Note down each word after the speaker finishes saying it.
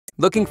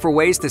Looking for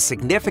ways to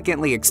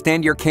significantly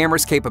extend your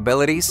camera's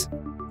capabilities?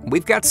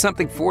 We've got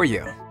something for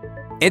you.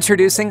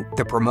 Introducing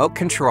the Promote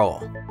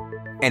Control,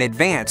 an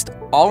advanced,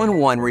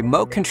 all-in-one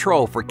remote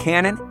control for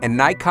Canon and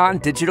Nikon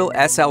digital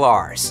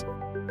SLRs.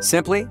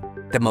 Simply,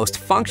 the most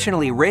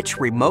functionally rich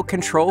remote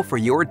control for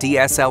your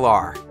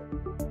DSLR.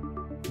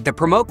 The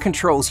Promote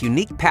Control's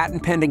unique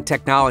patent-pending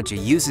technology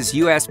uses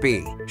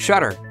USB,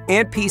 shutter,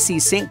 and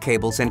PC sync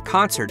cables in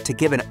concert to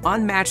give an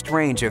unmatched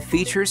range of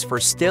features for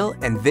still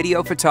and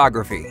video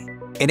photography.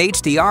 In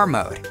HDR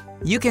mode,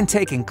 you can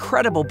take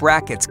incredible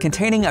brackets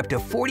containing up to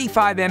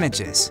 45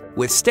 images,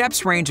 with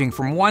steps ranging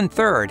from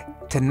 1/3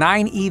 to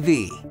 9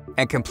 EV,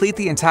 and complete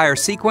the entire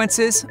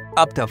sequences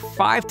up to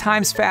 5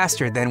 times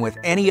faster than with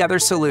any other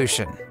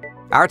solution.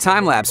 Our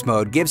time-lapse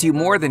mode gives you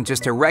more than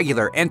just a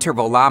regular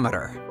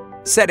intervalometer.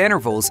 Set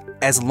intervals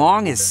as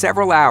long as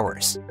several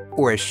hours,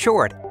 or as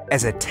short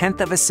as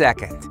 1/10 of a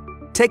second.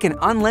 Take an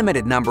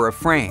unlimited number of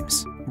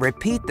frames,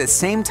 repeat the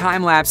same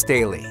time-lapse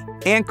daily,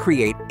 and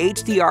create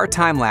HDR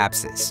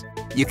time-lapses.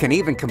 You can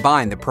even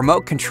combine the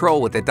Promote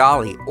Control with a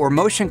dolly or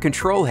motion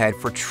control head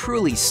for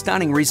truly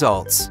stunning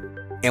results.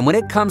 And when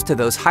it comes to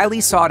those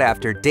highly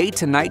sought-after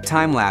day-to-night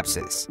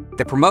time-lapses,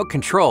 the Promote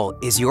Control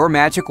is your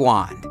magic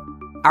wand.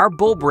 Our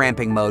bulb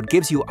ramping mode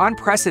gives you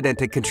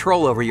unprecedented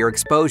control over your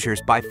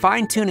exposures by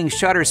fine-tuning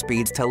shutter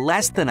speeds to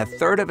less than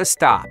 1/3 of a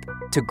stop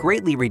to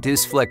greatly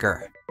reduce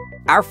flicker.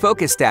 Our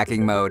focus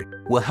stacking mode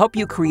will help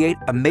you create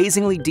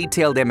amazingly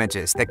detailed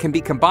images that can be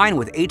combined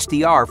with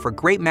HDR for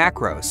great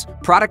macros,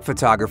 product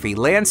photography,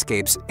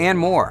 landscapes, and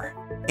more.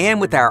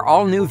 And with our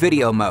all-new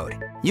video mode,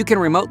 you can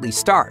remotely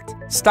start,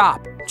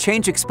 stop,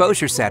 change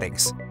exposure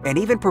settings, and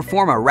even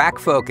perform a rack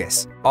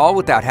focus, all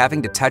without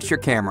having to touch your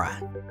camera.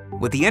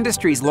 With the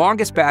industry's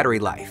longest battery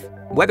life,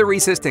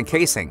 weather-resistant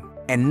casing,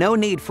 and no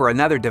need for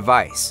another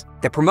device,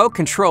 the Promote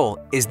Control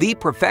is the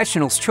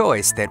professional's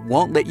choice that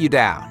won't let you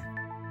down.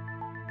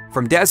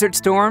 From desert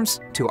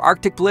storms to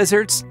Arctic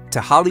blizzards to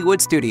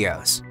Hollywood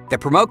studios, the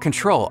Promote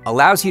Control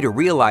allows you to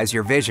realize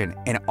your vision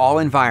in all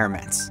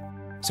environments.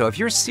 So if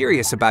you're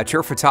serious about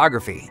your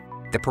photography,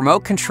 the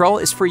Promote Control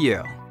is for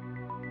you.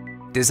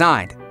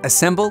 Designed,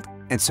 assembled,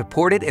 and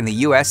supported in the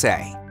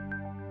USA.